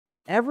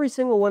Every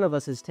single one of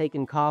us has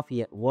taken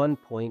coffee at one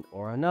point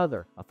or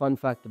another. A fun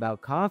fact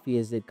about coffee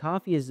is that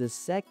coffee is the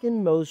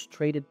second most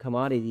traded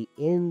commodity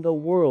in the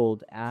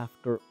world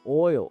after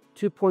oil.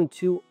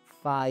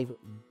 2.25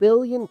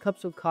 billion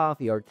cups of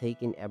coffee are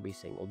taken every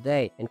single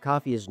day, and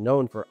coffee is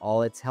known for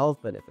all its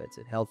health benefits.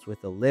 It helps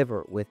with the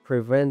liver, with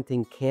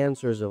preventing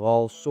cancers of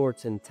all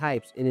sorts and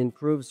types. It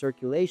improves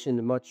circulation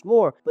and much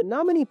more, but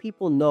not many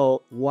people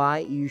know why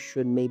you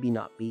should maybe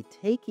not be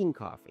taking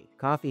coffee.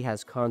 Coffee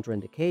has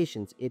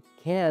contraindications. It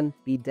can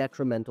be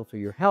detrimental to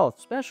your health,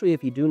 especially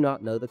if you do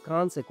not know the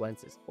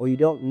consequences, or you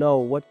don't know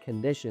what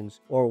conditions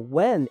or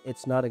when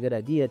it's not a good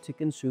idea to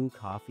consume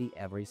coffee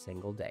every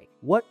single day.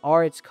 What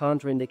are its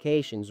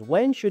contraindications?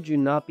 When should you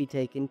not be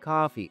taking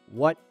coffee?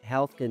 What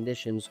health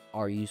conditions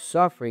are you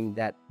suffering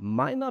that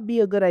might not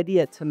be a good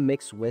idea to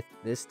mix with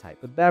this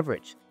type of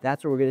beverage?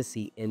 That's what we're going to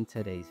see in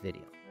today's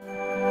video.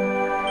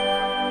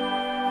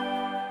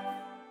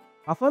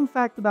 A fun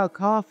fact about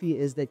coffee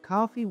is that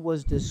coffee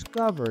was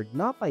discovered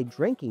not by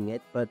drinking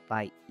it, but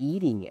by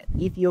eating it.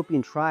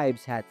 Ethiopian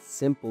tribes had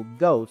simple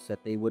goats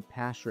that they would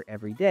pasture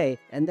every day,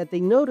 and that they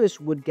noticed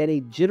would get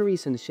a jittery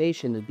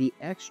sensation and be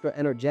extra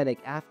energetic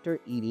after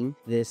eating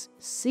this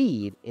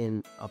seed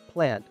in a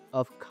plant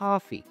of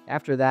coffee.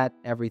 After that,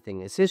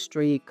 everything is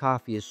history.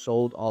 Coffee is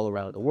sold all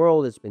around the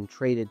world. It's been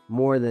traded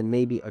more than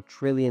maybe 1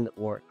 trillion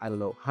or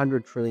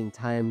 100 trillion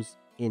times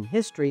in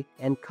history,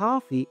 and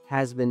coffee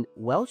has been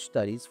well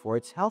studied for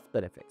its health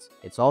benefits.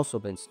 It's also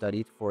been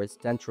studied for its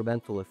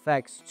detrimental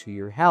effects to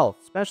your health,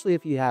 especially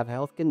if you have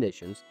health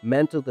conditions,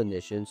 mental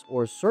conditions,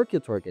 or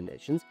circulatory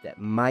conditions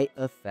that might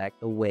affect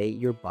the way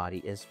your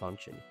body is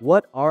functioning.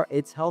 What are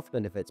its health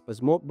benefits?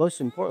 But most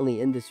importantly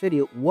in this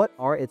video, what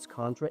are its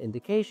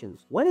contraindications?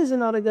 When is it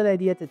not a good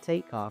idea to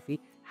take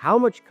coffee? How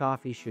much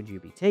coffee should you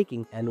be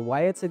taking, and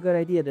why it's a good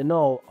idea to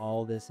know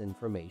all this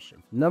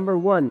information. Number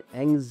 1,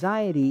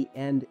 anxiety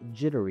and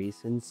jittery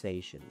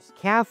sensations.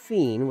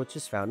 Caffeine, which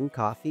is found in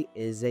coffee,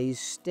 is a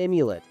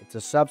stimulant. It's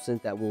a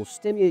substance that will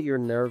stimulate your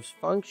nerves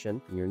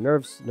function and your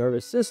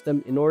nervous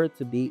system in order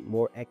to be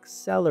more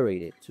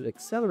accelerated, to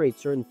accelerate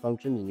certain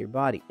functions in your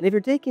body. And if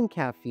you're taking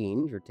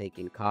caffeine, you're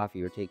taking coffee,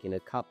 you're taking a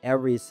cup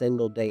every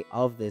single day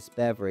of this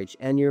beverage,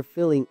 and you're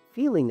feeling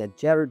a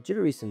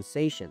jittery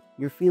sensation,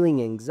 you're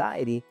feeling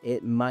anxiety,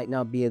 it might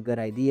not be a good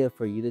idea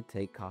for you to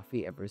take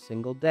coffee every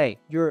single day.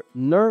 Your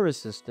nervous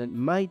system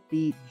might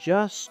be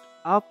just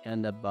up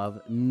and above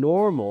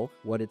normal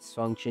what its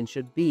function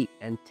should be,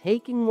 and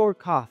taking more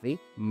coffee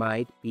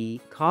might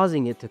be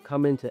causing it to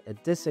come into a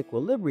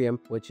disequilibrium,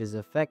 which is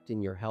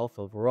affecting your health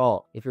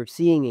overall. If you're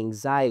seeing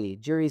anxiety,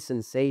 jittery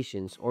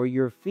sensations, or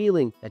you're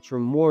feeling that you're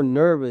more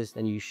nervous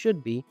than you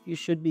should be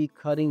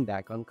cutting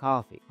back on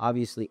coffee.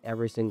 Obviously,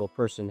 every single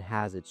person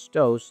has its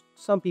dose.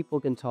 Some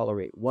people can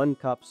tolerate 1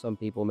 cup, some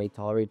people may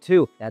tolerate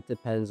 2. That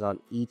depends on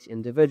each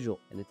individual,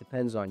 and it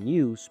depends on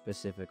you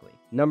specifically.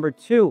 Number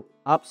 2,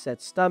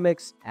 upset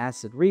stomachs,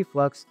 acid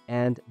reflux,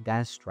 and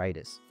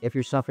gastritis. If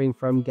you're suffering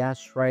from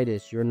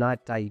gastritis, you're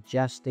not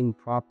digesting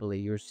properly,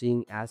 you're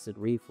seeing acid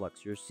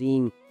reflux, you're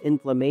seeing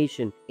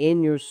inflammation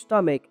in your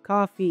stomach,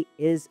 coffee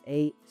is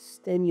a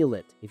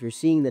stimulant. If you're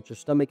seeing that your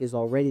stomach is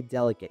already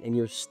delicate and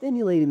you're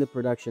stimulating the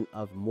production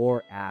of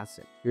more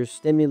acid, you're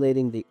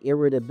stimulating the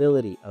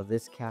irritability of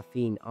this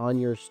caffeine on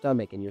your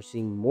stomach, and you're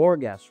seeing more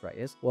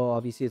gastritis, well,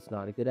 obviously it's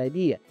not a good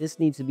idea. This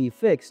needs to be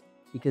fixed,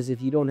 because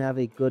if you don't have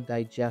a good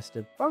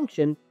digestive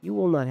function, you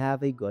will not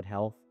have a good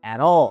health at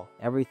all.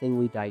 Everything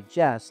we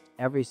digest,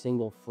 every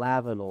single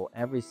flavanol,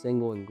 every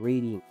single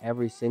ingredient,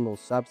 every single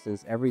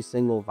substance, every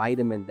single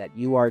vitamin that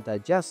you are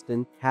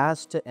digesting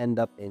has to end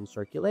up in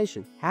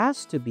circulation,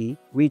 has to be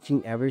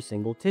reaching every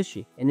single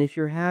tissue. And if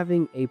you're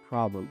having a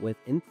problem with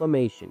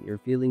inflammation, you're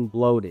feeling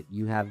bloated,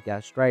 you have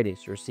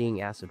gastritis, you're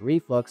seeing acid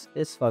reflux,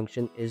 this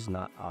function is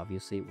not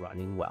obviously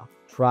running well.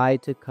 Try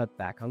to cut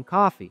back on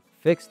coffee.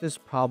 Fix this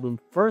problem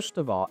first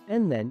of all,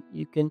 and then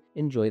you can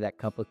enjoy that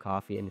cup of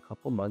coffee in a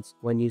couple months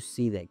when you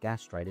see that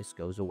gastritis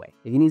goes away.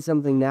 If you need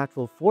something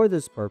natural for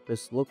this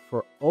purpose, look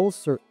for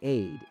Ulcer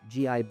Aid,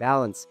 GI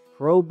Balance,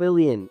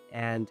 Probillion,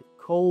 and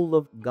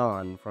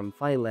Colivgon from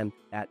Fineland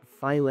at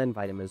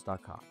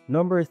finelandvitamins.com.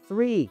 Number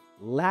 3,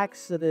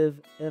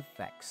 laxative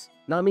effects.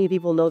 Not many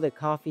people know that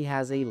coffee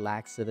has a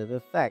laxative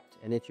effect,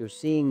 and if you're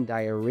seeing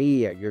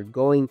diarrhea, you're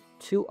going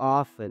too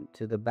often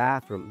to the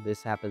bathroom.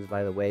 This happens,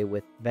 by the way,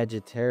 with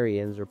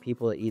vegetarians or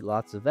people that eat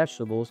lots of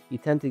vegetables. You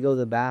tend to go to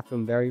the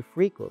bathroom very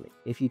frequently.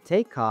 If you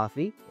take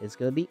coffee, it's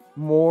going to be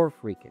more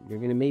frequent. You're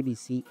going to maybe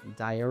see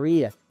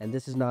diarrhea, and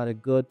this is not a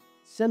good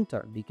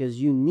symptom, because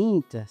you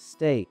need to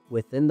stay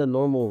within the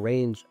normal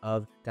range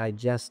of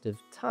digestive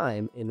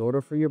time in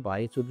order for your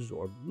body to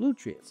absorb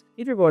nutrients.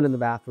 If you're going to the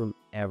bathroom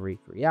every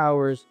 3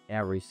 hours,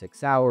 every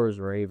 6 hours,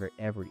 or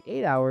every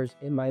 8 hours,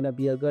 it might not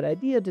be a good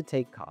idea to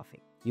take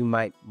coffee. You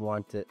might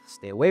want to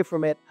stay away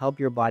from it. Help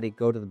your body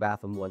go to the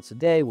bathroom once a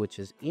day, which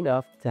is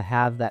enough to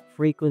have that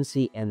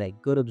frequency and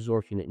that good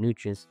absorption of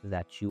nutrients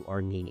that you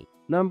are needing.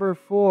 Number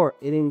 4,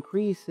 it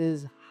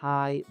increases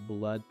high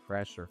blood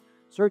pressure.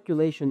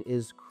 Circulation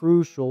is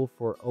crucial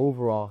for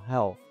overall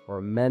health, for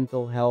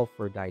mental health,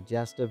 for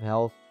digestive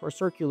health, for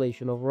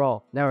circulation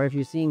overall. Now, if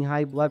you're seeing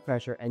high blood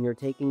pressure and you're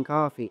taking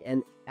coffee,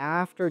 and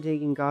after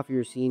taking coffee,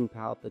 you're seeing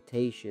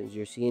palpitations,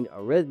 you're seeing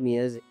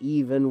arrhythmias,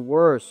 even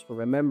worse.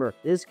 Remember,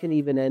 this can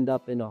even end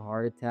up in a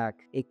heart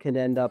attack. It can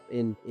end up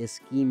in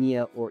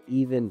ischemia or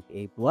even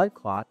a blood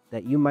clot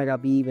that you might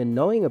not be even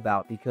knowing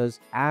about,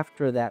 because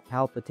after that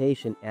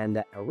palpitation and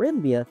that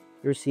arrhythmia,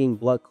 you're seeing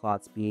blood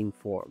clots being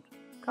formed.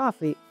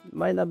 Coffee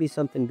might not be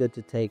something good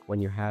to take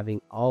when you're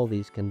having all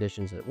these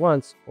conditions at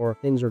once, or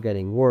things are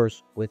getting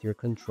worse with your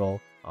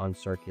control on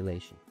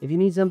circulation. If you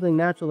need something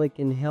natural that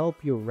can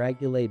help you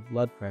regulate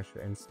blood pressure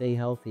and stay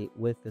healthy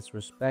with this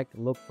respect,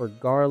 look for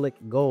Garlic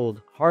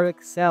Gold, Heart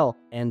Excel,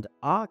 and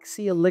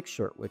Oxy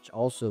Elixir, which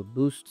also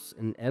boosts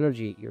and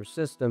energy your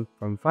system,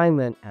 from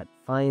Fineland at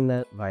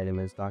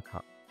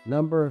finelandvitamins.com.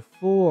 Number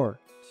 4,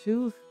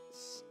 tooth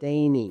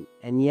staining.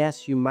 And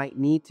yes, you might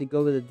need to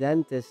go to the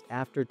dentist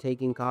after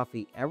taking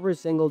coffee every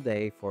single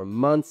day for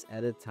months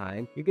at a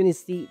time. You're going to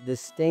see the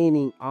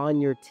staining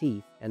on your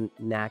teeth, and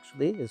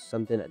naturally it's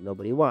something that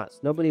nobody wants.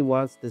 Nobody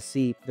wants to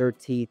see their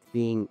teeth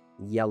being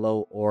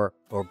yellow or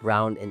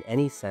brown in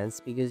any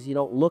sense, because you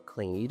don't look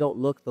clean. You don't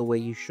look the way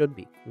you should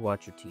be. You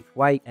want your teeth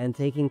white, and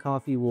taking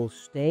coffee will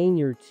stain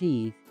your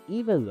teeth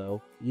even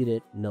though you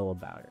didn't know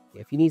about it.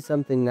 If you need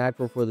something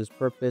natural for this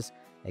purpose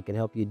that can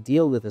help you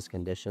deal with this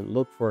condition,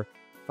 look for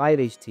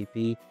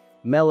 5-HTP,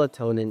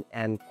 melatonin,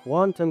 and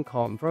quantum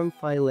calm from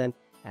Fineland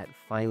at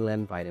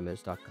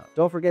finelandvitamins.com.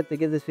 Don't forget to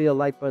give this video a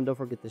like button. Don't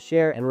forget to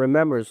share. And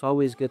remember, it's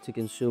always good to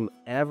consume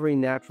every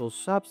natural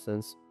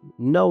substance,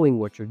 knowing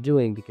what you're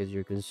doing, because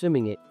you're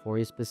consuming it for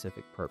a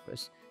specific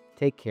purpose.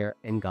 Take care,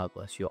 and God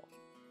bless you all.